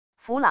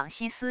弗朗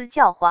西斯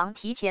教皇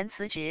提前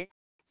辞职，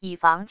以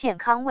防健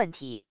康问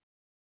题。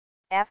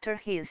After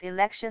his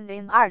election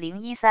in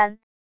 2013,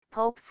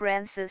 Pope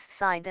Francis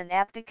signed an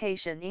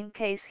abdication in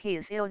case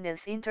his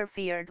illness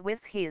interfered with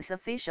his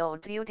official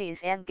duties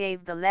and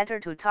gave the letter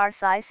to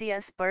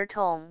Tarcisius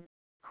Bertone,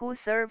 who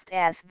served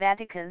as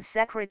Vatican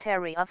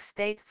Secretary of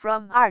State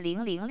from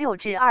 2006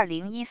至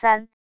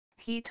2013,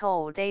 he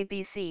told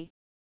ABC.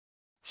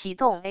 启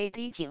动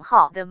AD 井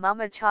号 The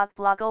Mamachok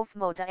Blog of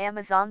Mode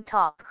Amazon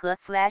Top 和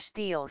Flash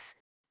Deals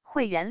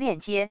会员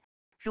链接。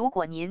如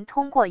果您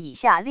通过以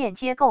下链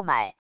接购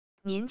买，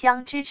您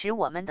将支持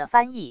我们的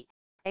翻译。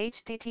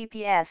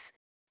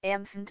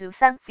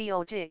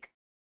https://amazon.3fiojig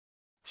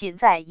仅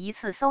在一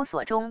次搜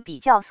索中比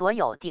较所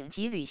有顶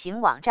级旅行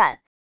网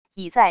站，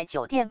以在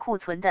酒店库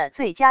存的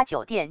最佳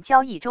酒店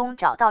交易中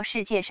找到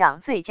世界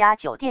上最佳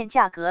酒店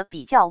价格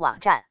比较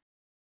网站。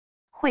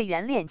会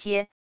员链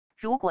接。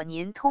如果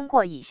您通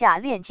过以下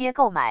链接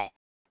购买，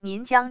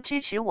您将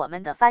支持我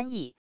们的翻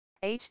译。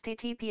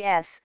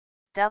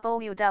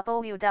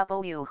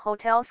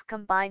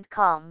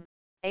https://www.hotelscombined.com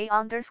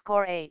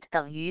a_8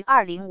 等于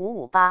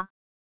20558。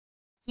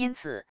因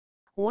此，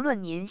无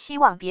论您希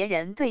望别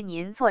人对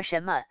您做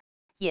什么，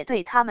也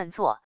对他们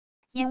做，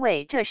因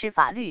为这是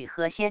法律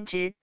和先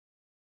知。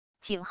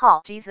井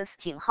号 Jesus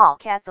井号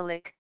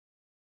Catholic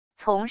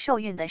从受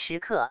孕的时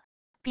刻，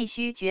必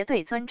须绝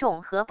对尊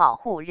重和保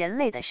护人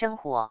类的生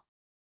活。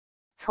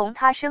从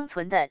他生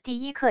存的第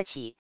一刻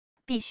起，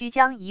必须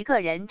将一个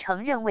人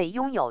承认为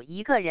拥有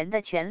一个人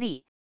的权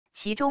利，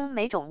其中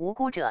每种无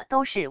辜者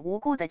都是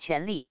无辜的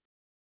权利。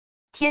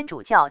天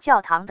主教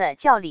教堂的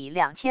教理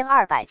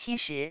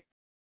2270，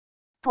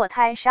堕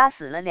胎杀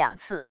死了2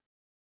次。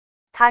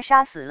他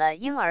杀死了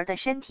婴儿的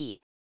身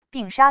体，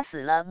并杀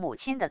死了母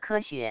亲的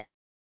科学。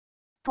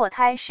堕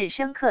胎是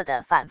深刻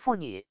的反妇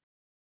女。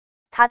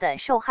他的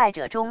受害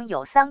者中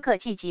有3个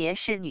季节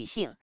是女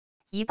性。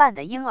一半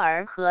的婴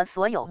儿和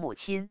所有母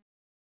亲。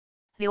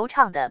流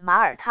畅的马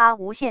耳他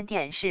无线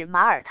电是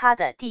马耳他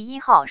的第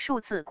1号数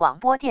字广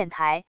播电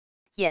台，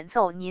演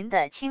奏您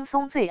的轻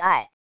松最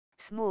爱。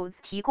Smooth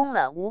提供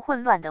了无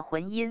混乱的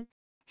混音，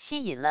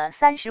吸引了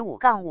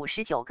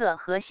35-59个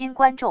核心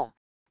观众，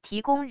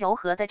提供柔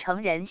和的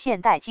成人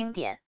现代经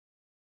典。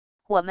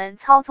我们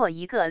操作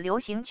一个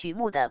流行曲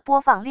目的播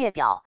放列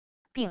表，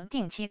并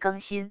定期更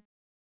新。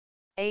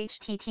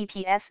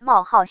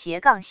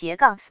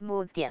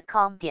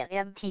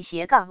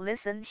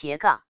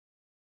https://smooth.com.mt/listen/。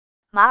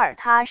马耳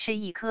他是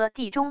一颗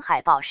地中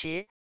海宝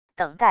石，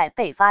等待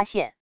被发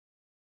现。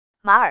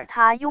马耳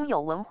他拥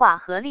有文化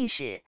和历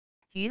史、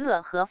娱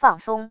乐和放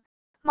松、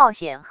冒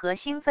险和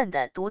兴奋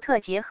的独特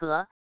结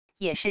合，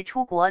也是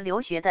出国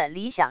留学的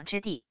理想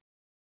之地。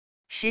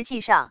实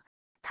际上，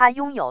它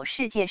拥有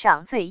世界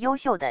上最优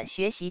秀的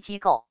学习机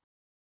构。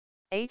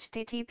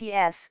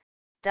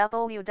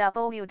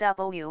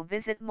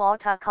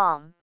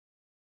https://www.visitmalta.com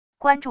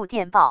关注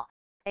电报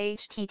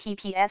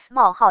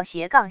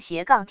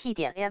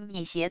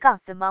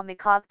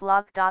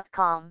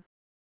https://t.me/themamicogblog.com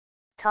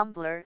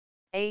Tumblr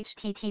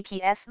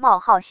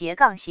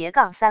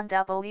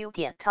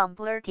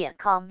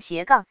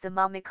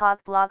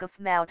https://3w.tumblr.com/themamicogblog of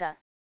Malta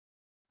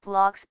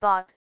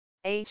Blogspot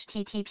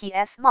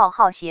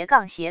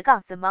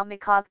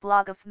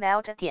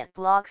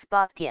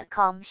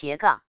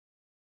https://themamicogblog.blogspot.com/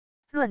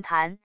 论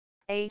坛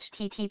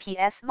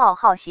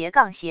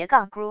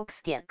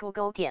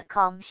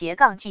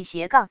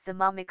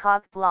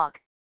https://groups.google.com/g/themamicogblog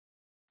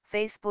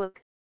Facebook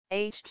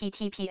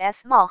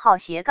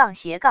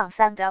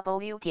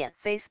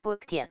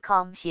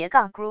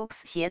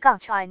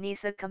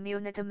https://3w.facebook.com/groups/Chinese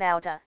Community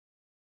Malta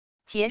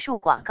结束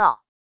广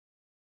告。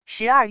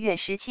12月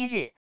17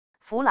日，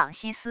弗朗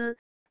西斯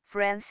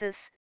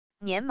Francis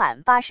年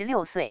满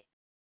86岁。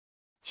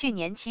去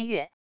年7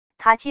月，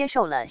他接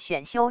受了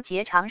选修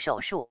结肠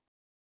手术。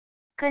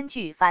根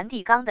据梵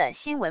蒂冈的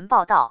新闻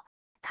报道，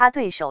他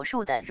对手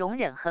术的容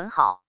忍很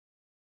好。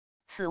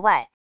此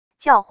外，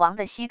教皇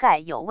的膝盖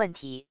有问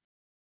题。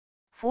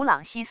弗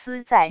朗西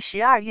斯在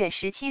12月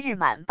17日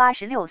满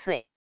86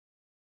岁。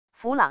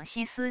弗朗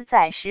西斯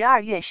在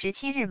12月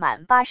17日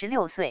满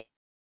86岁。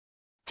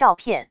照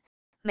片：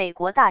美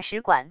国大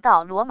使馆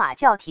到罗马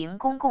教廷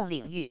公共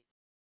领域。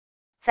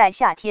在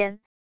夏天，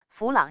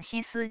弗朗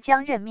西斯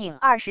将任命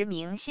20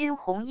名新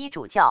红衣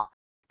主教，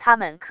他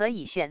们可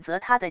以选择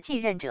他的继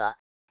任者，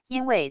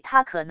因为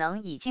他可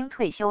能已经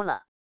退休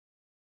了。